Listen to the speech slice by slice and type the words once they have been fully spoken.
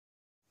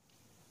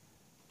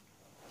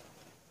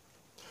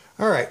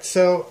Alright,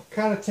 so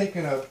kind of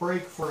taking a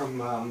break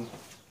from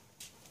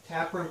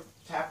tap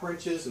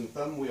wrenches and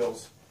thumb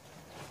wheels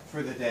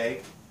for the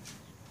day.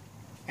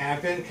 And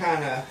I've been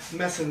kind of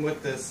messing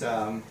with this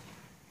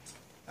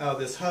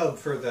this hub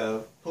for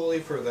the pulley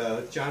for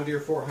the John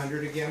Deere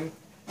 400 again.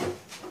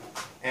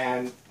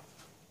 And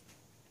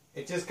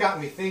it just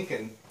got me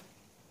thinking,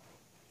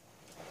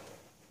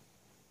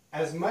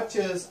 as much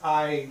as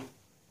I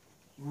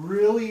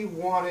really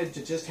wanted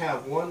to just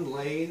have one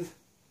lathe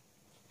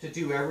to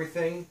do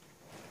everything,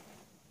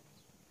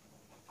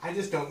 I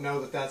just don't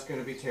know that that's going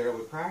to be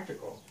terribly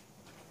practical.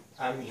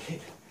 I mean,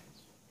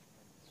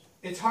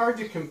 it's hard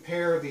to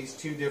compare these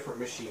two different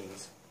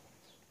machines.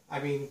 I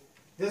mean,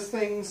 this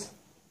thing's,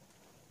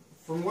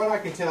 from what I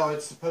can tell,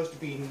 it's supposed to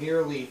be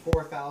nearly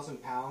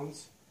 4,000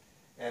 pounds.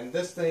 And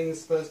this thing's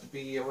supposed to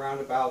be around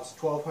about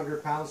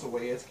 1,200 pounds the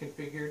way it's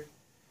configured.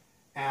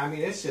 And I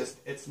mean,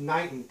 it's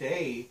night and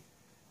day,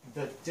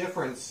 the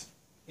difference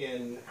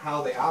in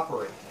how they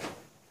operate.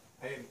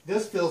 I mean,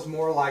 this feels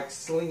more like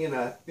slinging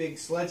a big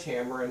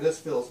sledgehammer, and this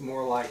feels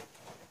more like,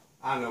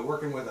 I don't know,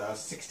 working with a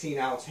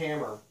 16-ounce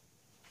hammer.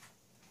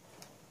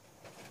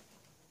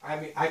 I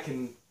mean,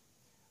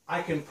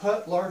 I can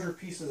put larger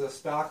pieces of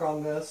stock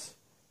on this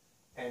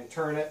and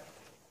turn it,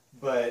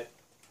 but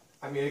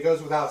I mean, it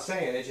goes without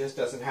saying, it just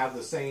doesn't have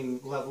the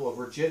same level of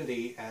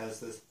rigidity as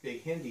this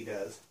big hendey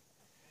does.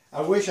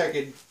 I wish I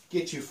could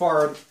get you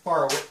far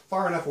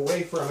enough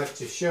away from it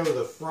to show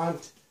the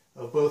front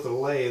of both of the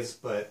lathes,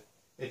 but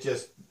it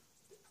just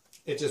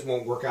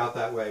won't work out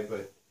that way.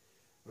 But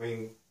I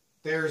mean,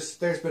 there's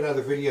been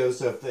other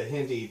videos of the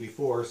hendey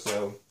before,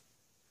 so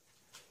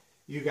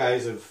you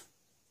guys have,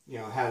 you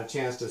know, had a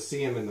chance to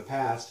see them in the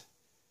past.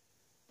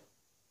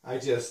 I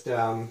just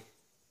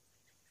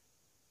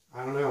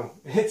I don't know.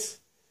 It's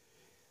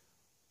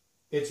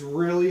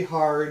really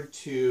hard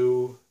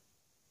to.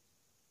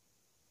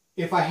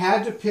 If I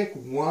had to pick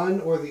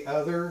one or the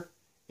other,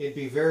 it'd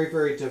be very,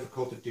 very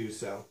difficult to do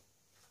so.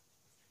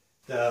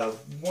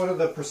 One of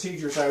the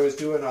procedures I was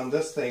doing on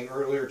this thing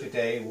earlier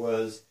today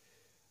was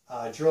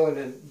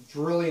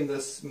drilling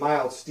this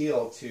mild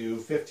steel to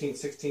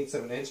 15/16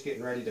 of an inch,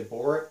 getting ready to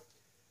bore it.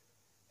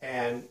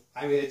 And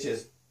I mean, it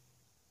just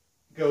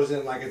goes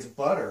in like it's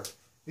butter.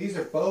 These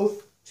are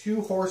both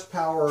 2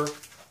 horsepower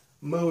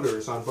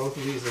motors on both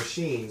of these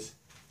machines.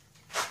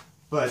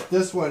 But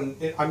this one,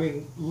 I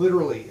mean,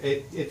 literally,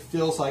 it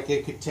feels like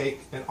it could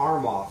take an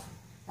arm off.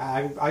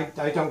 I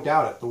don't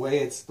doubt it. The way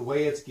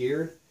it's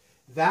geared,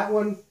 that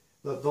one,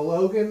 the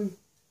Logan,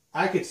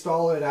 I could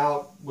stall it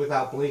out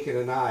without blinking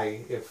an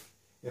eye.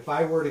 If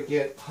I were to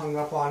get hung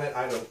up on it,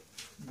 I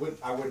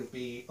wouldn't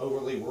be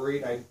overly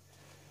worried.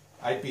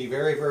 I'd be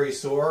very, very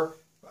sore.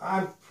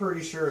 I'm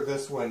pretty sure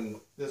this one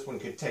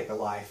could take a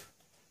life,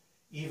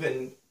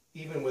 even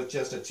with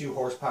just a 2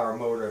 horsepower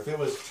motor. If it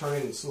was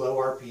turning slow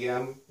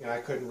RPM and I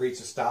couldn't reach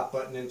the stop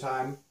button in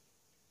time,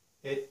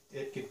 it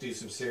could do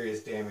some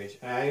serious damage.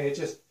 And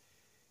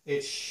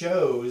it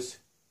shows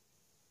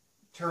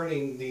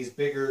turning these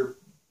bigger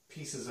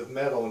pieces of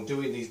metal and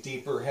doing these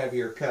deeper,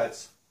 heavier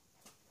cuts.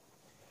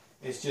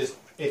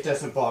 It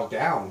doesn't bog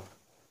down.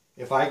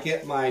 If I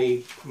get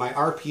my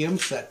RPM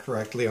set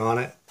correctly on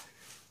it,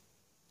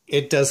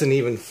 it doesn't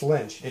even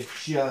flinch. It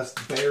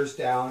just bears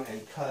down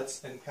and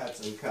cuts and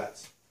cuts and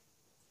cuts.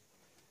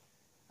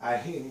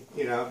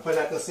 You know, but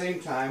at the same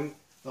time,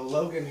 the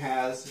Logan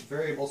has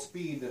variable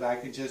speed that I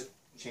could just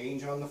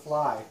change on the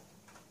fly.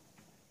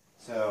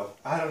 So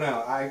I don't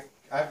know.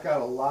 I've got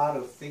a lot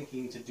of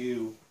thinking to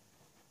do,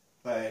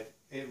 but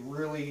it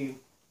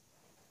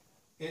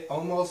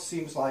almost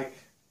seems like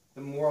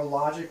the more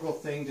logical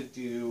thing to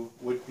do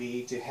would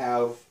be to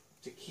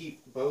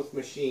keep both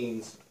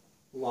machines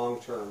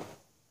long term.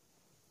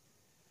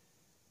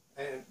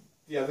 And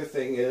the other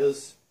thing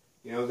is,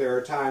 you know, there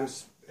are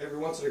times every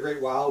once in a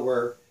great while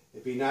where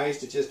it'd be nice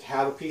to just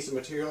have a piece of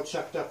material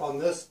chucked up on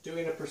this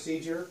doing a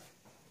procedure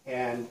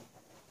and,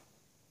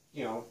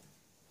 you know,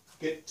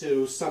 get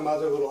to some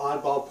other little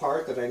oddball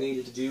part that I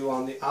needed to do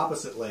on the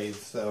opposite lathe.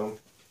 So,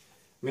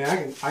 I mean,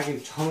 I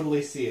can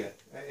totally see it.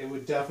 It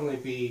would definitely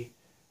be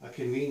a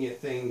convenient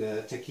thing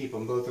to keep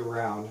them both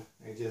around.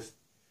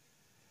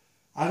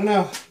 I don't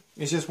know.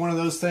 It's just one of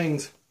those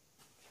things.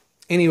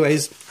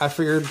 Anyways, I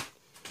figured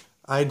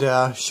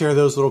I'd share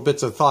those little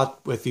bits of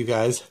thought with you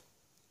guys.